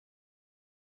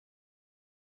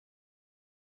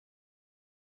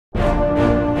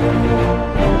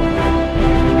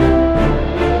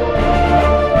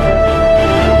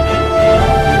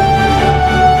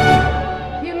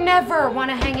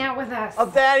Yes. Oh,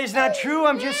 that is not true.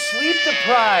 I'm just sleep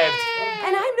deprived.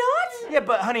 And I'm not? Yeah,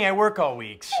 but honey, I work all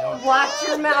week, so. Watch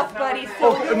your mouth, buddy.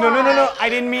 Oh, no. I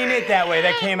didn't mean it that way.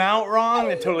 That came out wrong.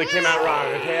 That totally came out wrong,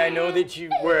 okay? I know that you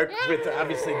work with,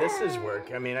 obviously this is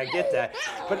work. I mean, I get that.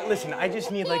 But listen, I just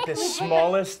need like the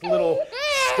smallest little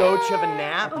scotch of a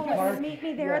nap. Oh, you're gonna meet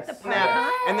me there at the park, Nap.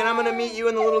 huh? And then I'm gonna meet you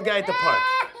and the little guy at the park.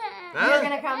 Huh? You're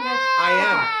gonna come to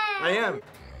I am.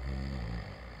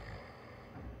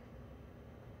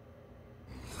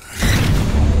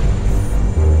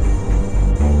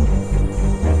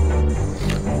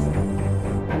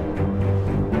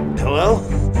 Hello?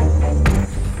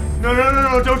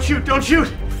 No, don't shoot!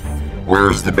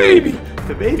 Where's the baby?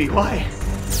 The baby, why?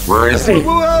 Where is he?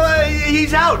 Well,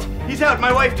 he's out!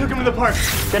 My wife took him to the park.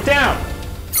 Get down!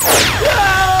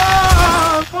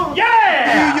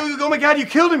 Yeah! Oh my God, you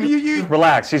killed him! You...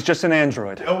 Relax, he's just an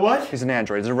android. A what? He's an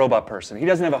android, he's a robot person. He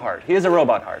doesn't have a heart. He has a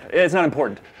robot heart. It's not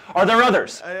important. Are there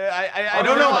others? I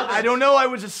don't know. I don't know, I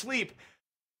was asleep.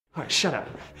 All right, shut up.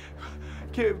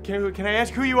 Can I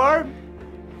ask who you are?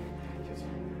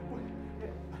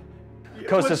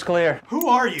 Coast is clear. Who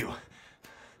are you?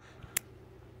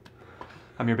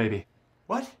 I'm your baby.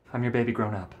 What? I'm your baby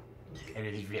grown up.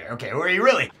 Okay, who are you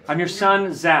really? I'm your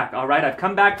son, Zach, all right? I've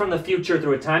come back from the future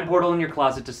through a time portal in your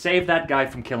closet to save that guy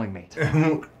from killing me.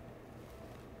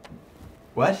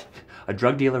 What? A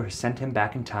drug dealer has sent him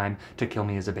back in time to kill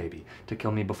me as a baby, to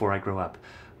kill me before I grow up.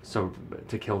 So,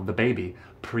 to kill the baby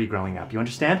pre-growing up. You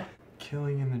understand?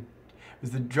 Killing him. Was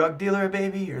the drug dealer a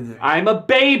baby or the... I'm a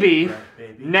baby,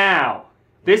 baby. Now.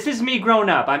 This is me grown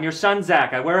up. I'm your son,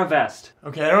 Zach. I wear a vest.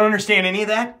 Okay, I don't understand any of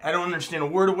that. I don't understand a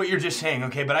word of what you're just saying,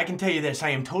 okay? But I can tell you this, I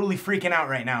am totally freaking out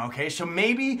right now, okay? So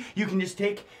maybe you can just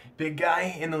take, big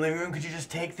guy in the living room, could you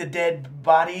just take the dead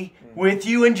body with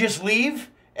you and just leave?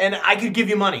 And I could give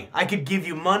you money. I could give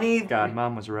you money. God,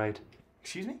 Mom was right.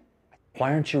 Excuse me?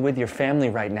 Why aren't you with your family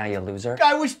right now, you loser?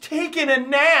 I was taking a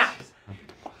nap!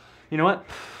 You know what?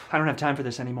 I don't have time for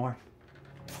this anymore.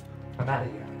 I'm out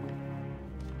of here.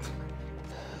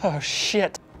 Oh,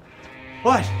 shit.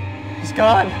 What? He's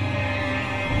gone.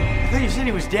 I thought you said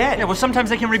he was dead. Yeah, well, sometimes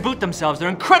they can reboot themselves. They're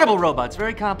incredible robots,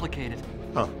 very complicated.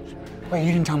 Oh. Wait,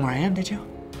 you didn't tell him where I am, did you?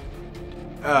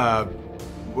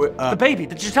 The baby.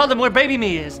 Did you tell them where baby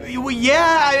me is? Well,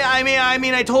 yeah, I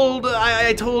mean, I told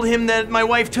him that my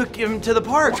wife took him to the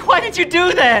park. Why did you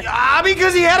do that?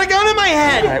 Because he had a gun in my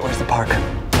head. All right, where's the park?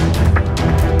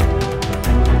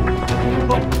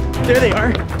 Oh, there they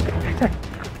are.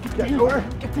 Get door.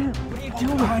 Get there. What are you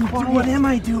doing? What am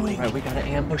I doing? All right, we gotta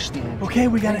ambush the android. Okay,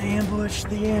 we gotta ambush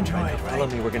the android, right? Follow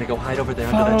me, we're gonna go hide over there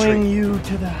under that Following tree. you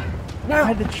to the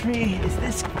behind the tree. Is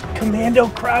this commando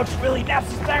crouch really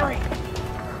necessary?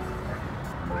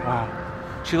 Wow.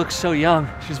 She looks so young.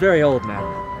 She's very old now.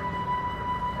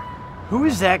 Who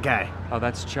is that guy? Oh,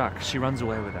 that's Chuck. She runs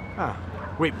away with him. Oh.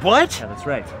 Wait, what? Yeah, that's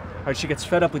right. All right, she gets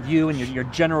fed up with you and your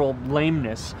general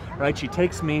lameness, right? She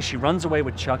takes me, she runs away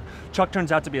with Chuck. Chuck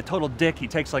turns out to be a total dick. He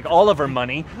takes like all of her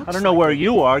money. I don't know where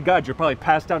you are. God, you're probably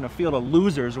passed out in a field of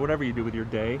losers or whatever you do with your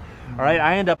day. All right,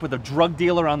 I end up with a drug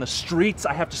dealer on the streets.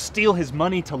 I have to steal his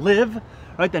money to live.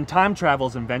 Right, then time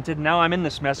travel's invented. Now I'm in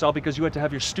this mess all because you had to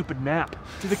have your stupid nap.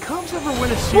 Do the Cubs ever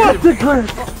win a series? What the crap?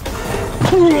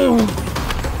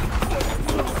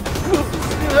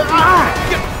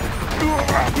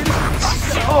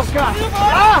 Oh, God.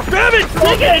 Grab it!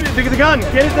 Take it! Take the gun.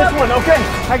 Get it, this one. Okay,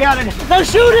 I got it. Now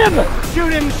shoot him!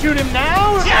 Shoot him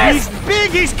now? Yes! He's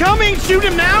big, he's coming. Shoot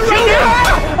him now. Shoot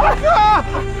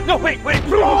him! No, wait.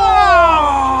 Oh!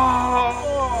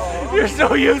 You're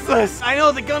so useless. I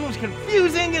know the gun was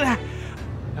confusing. Now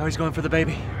he's going for the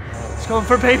baby. He's going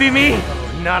for baby me.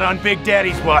 Not on Big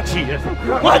Daddy's watch, he isn't.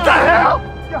 What the hell?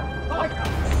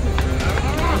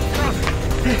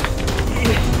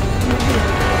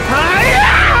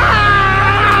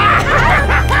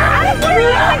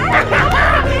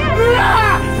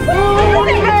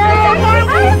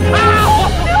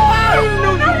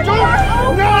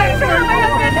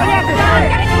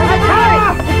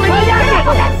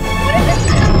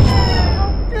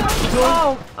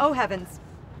 Oh heavens.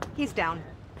 He's down.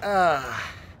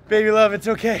 Baby love, it's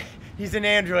okay. He's an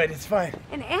android, it's fine.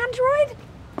 An android?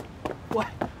 What?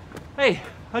 Hey,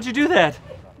 how'd you do that?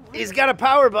 He's got a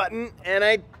power button, and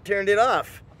I turned it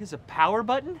off. He's a power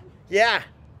button? Yeah,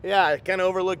 I kind of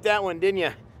overlooked that one, didn't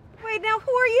you? Wait, now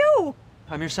who are you?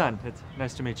 I'm your son. It's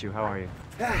nice to meet you. How are you?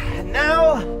 And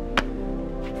now,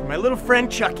 for my little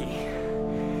friend Chucky.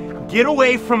 Get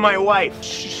away from my wife.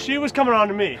 She was coming on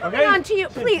to me, okay? Coming on to you.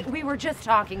 Please, we were just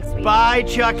talking, sweetie. Bye,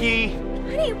 Chucky.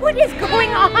 Honey, what is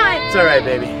going on? It's all right,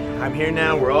 baby. I'm here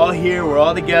now. We're all here. We're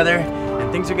all together. And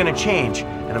things are gonna change.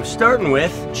 And I'm starting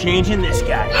with changing this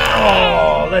guy.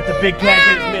 Oh, let the big cat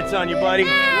get his mitts on you, buddy.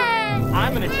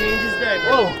 I'm gonna change his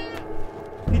diaper.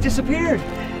 Whoa, he disappeared.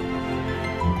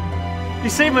 You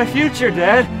saved my future,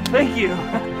 Dad. Thank you.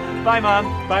 Bye, Mom.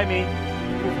 Bye, me.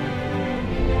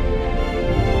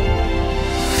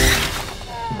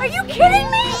 Are you kidding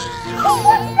me? Oh,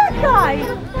 what's that guy?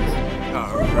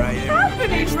 All right. What's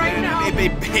happening right now?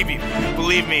 Baby,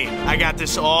 believe me, I got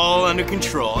this all under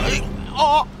control.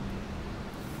 Oh.